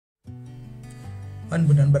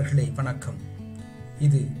அன்பு நண்பர்களே வணக்கம்.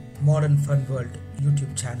 இது modern fun world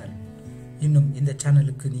YouTube channel. இன்னும் இந்த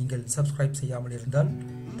சேனலுக்கு நீங்கள் சப்ஸ்கிரைப் செய்யாமல் இருந்தால்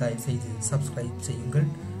தயவுசெய்து சப்ஸ்கிரைப் செய்யுங்கள்.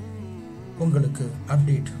 உங்களுக்கு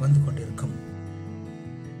அப்டேட் வந்து கொண்டிருக்கும்.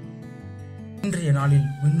 இன்றைய நாளில்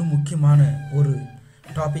இன்னும் முக்கியமான ஒரு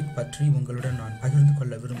டாபிக் பற்றி உங்களுடன் நான் பகிர்ந்து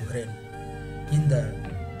கொள்ள விரும்புகிறேன். இந்த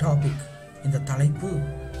டாபிக், இந்த தலைப்பு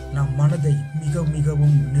நம் மனதை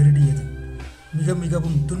மிகவும் நெருடியது,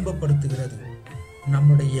 மிகவும் துன்பப்படுத்துகிறது.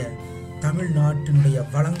 நம்முடைய தமிழ்நாட்டினுடைய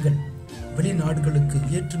வளங்கள் வெளிநாடுகளுக்கு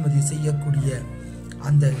ஏற்றுமதி செய்யக்கூடிய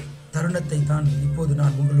அந்த தருணத்தை தான் இப்போது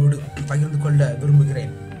நான் உங்களோடு பகிர்ந்து கொள்ள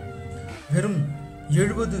விரும்புகிறேன். வெறும்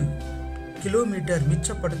 70 கிலோமீட்டர்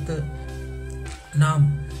மிச்சப்படுத்த நாம்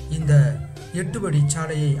இந்த 8 வழி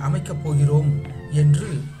சாலையை அமைக்கப் போகிறோம் என்று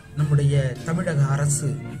நம்முடைய தமிழக அரசு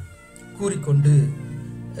கூறிக்கொண்டு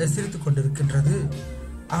சிரித்துக் கொண்டிருக்கின்றது.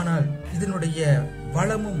 ஆனால் இதனுடைய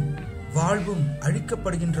வளமும் வாழ்வும்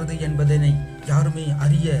அழிக்கப்படுகின்றது என்பதனை யாருமே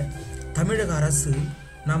அறிய தமிழக அரசு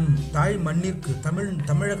நம் தாய் மண்ணிற்கு,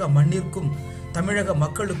 தமிழக மண்ணிற்கும் தமிழக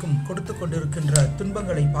மக்களுக்கும் கொடுத்து கொண்டிருக்கின்ற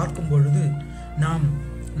துன்பங்களை பார்க்கும் பொழுது நாம்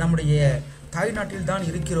நம்முடைய தாய்நாட்டில் தான்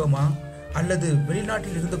இருக்கிறோமா அல்லது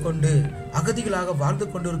வெளிநாட்டில் இருந்து கொண்டு அகதிகளாக வாழ்ந்து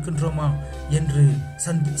கொண்டிருக்கின்றோமா என்று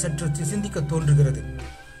சற்று சிந்திக்க தோன்றுகிறது.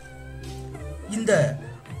 இந்த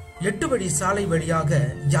 8 வழி சாலை வழியாக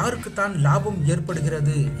யாருக்குத்தான் லாபம்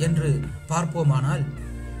ஏற்படுகிறது என்று பார்ப்போமானால்,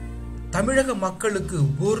 தமிழக மக்களுக்கு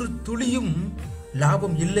ஒரு துளியும்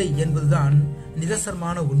லாபம் இல்லை என்பதுதான்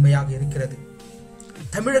நிதர்சனமான உண்மையாக இருக்கிறது.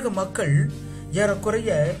 தமிழக மக்கள் ஏறக்குறைய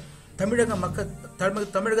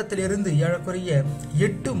தமிழகத்திலிருந்து ஏறக்குறைய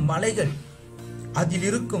 8 மலைகள், அதில்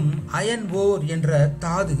இருக்கும் அயன் ஓர் என்ற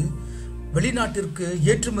தாது வெளிநாட்டிற்கு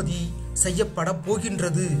ஏற்றுமதி செய்யப்பட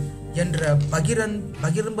போகின்றது என்ற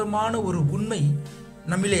பகிரங்கமான ஒரு உண்மை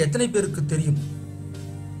நம்மிலே எத்தனை பேருக்கு தெரியும்?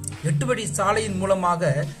 8 வழி சாலையின் மூலமாக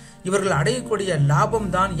இவர்கள் அடையக்கூடிய லாபம்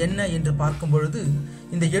தான் என்ன என்று பார்க்கும் பொழுது,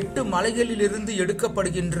 இந்த 8 மலைகளில் இருந்து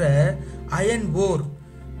எடுக்கப்படுகின்ற அயன் ஓர்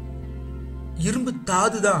இரும்பு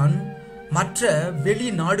தாதுதான் மற்ற வெளி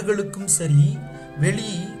நாடுகளுக்கும் சரி வெளி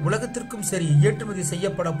உலகத்திற்கும் சரி ஏற்றுமதி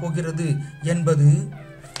செய்யப்பட போகிறது என்பது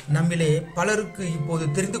நம்மிலே பலருக்கு இப்போது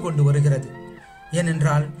தெரிந்து கொண்டு வருகிறது.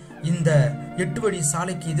 ஏனென்றால் இந்த 8 வழி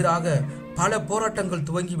சாலைக்கு எதிராக பல போராட்டங்கள்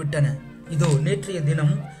துவங்கிவிட்டன. இதோ நேற்றைய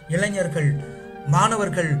தினம் இளைஞர்கள்,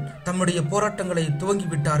 மாணவர்கள் தம்முடைய போராட்டங்களை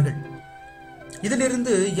துவங்கிவிட்டார்கள்.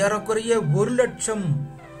 இதிலிருந்து ஏறக்குறைய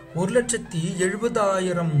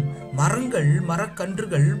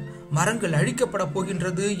 1,70,000 மரங்கள் அழிக்கப்பட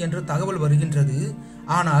போகின்றது என்று தகவல் வருகின்றது.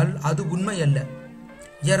 ஆனால் அது உண்மை அல்ல.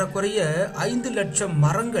 ஏறக்குறைய 5 லட்சம்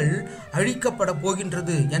மரங்கள் அழிக்கப்பட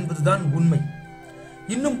போகின்றது என்பதுதான் உண்மை.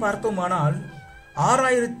 இன்னும் பார்த்தோமானால்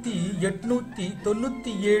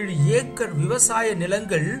 6,897 ஏக்கர் விவசாய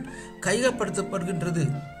நிலங்கள் கையகப்படுத்தப்படுகின்றது.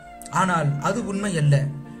 ஆனால் அது உண்மை அல்ல.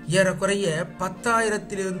 ஏறக்குறைய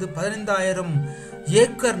 10,000 to 15,000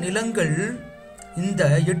 ஏக்கர் நிலங்கள் இந்த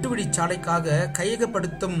 8 வழி சாலைக்காக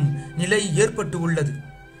கையகப்படுத்தும் நிலை ஏற்பட்டு உள்ளது.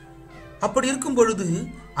 அப்படி இருக்கும் பொழுது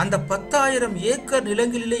அந்த 10,000 ஏக்கர்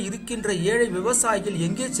நிலங்களிலே இருக்கின்ற ஏழை விவசாயிகள்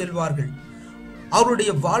எங்கே செல்வார்கள்?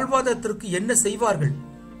 அவருடைய வாழ்வாதாரத்திற்கு என்ன செய்வார்கள்?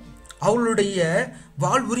 அவர்களுடைய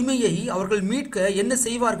வாழ்வுரிமையை அவர்கள் மீட்க என்ன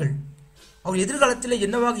செய்வார்கள்? அவர் எதிர்காலத்தில்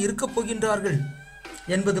என்னவாக இருக்க போகின்றார்கள்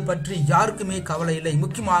என்பது பற்றி யாருக்குமே கவலை இல்லை.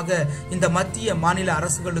 முக்கியமாக இந்த மத்திய மாநில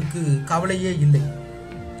அரசுகளுக்கு கவலையே இல்லை.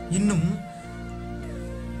 இன்னும்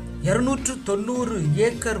 290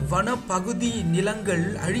 ஏக்கர் வன பகுதி நிலங்கள்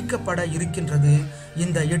அழிக்கப்பட இருக்கின்றது.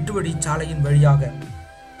 இந்த 8 வழி சாலையின் வழியாக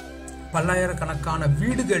பல்லாயிரக்கணக்கான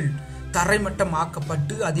வீடுகள் தரைமட்டம்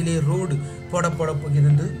ஆக்கப்பட்டு அதிலே ரோடு போட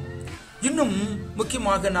போகிறது. இன்னும்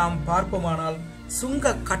முக்கியமாக நாம் பார்ப்போமானால், சுங்க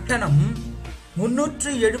கட்டணம்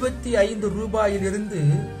 375 ரூபாயிலிருந்து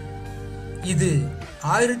இது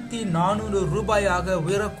 1,400 ரூபாயாக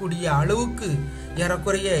உயரக்கூடிய அளவுக்கு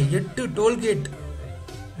ஏறக்குறைய 8 டோல்கேட்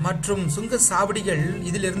மற்றும் சுங்க சாவடிகள்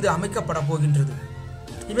இதிலிருந்து அமைக்கப்பட போகின்றது.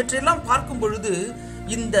 இவற்றையெல்லாம் பார்க்கும் பொழுது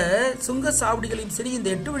இந்த சுங்க சாவடிகளையும் சரி, இந்த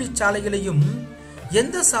 8 வழி சாலைகளையும்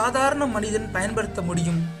எந்த சாதாரண மனிதன் பயன்படுத்த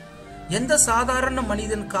முடியும்? எந்த சாதாரண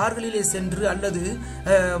மனிதன் கார்களிலே சென்று அல்லது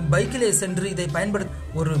பைக்கிலே சென்று இதை பயன்படுத்த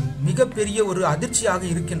ஒரு மிகப்பெரிய ஒரு அதிர்ச்சியாக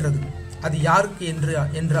இருக்கின்றது. அது யாருக்கு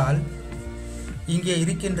என்றால், இங்கே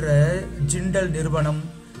இருக்கின்ற ஜிண்டல் நிறுவனம்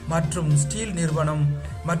மற்றும் ஸ்டீல் நிறுவனம்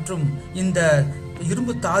மற்றும் இந்த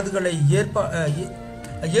இரும்பு தாதுகளை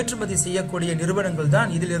ஏற்றுமதி செய்யக்கூடிய நிறுவனங்கள் தான்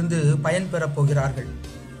இதிலிருந்து பயன்பெறப் போகிறார்கள்.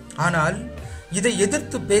 ஆனால் இதை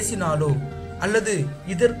எதிர்த்து பேசினாலோ அல்லது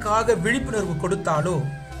இதற்காக விழிப்புணர்வு கொடுத்தாலோ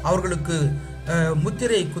அவர்களுக்கு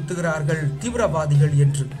முத்திரை குத்துகிறார்கள் தீவிரவாதிகள்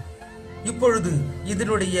என்று. இப்பொழுது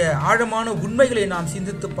இதனுடைய ஆழமான உண்மைகளை நாம்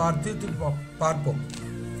சிந்தித்து பார்ப்போம்.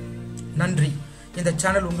 நன்றி. இந்த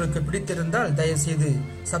சேனல் உங்களுக்கு பிடித்திருந்தால் தயவுசெய்து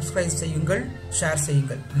சப்ஸ்கிரைப் செய்யுங்கள், ஷேர்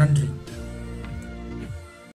செய்யுங்கள். நன்றி.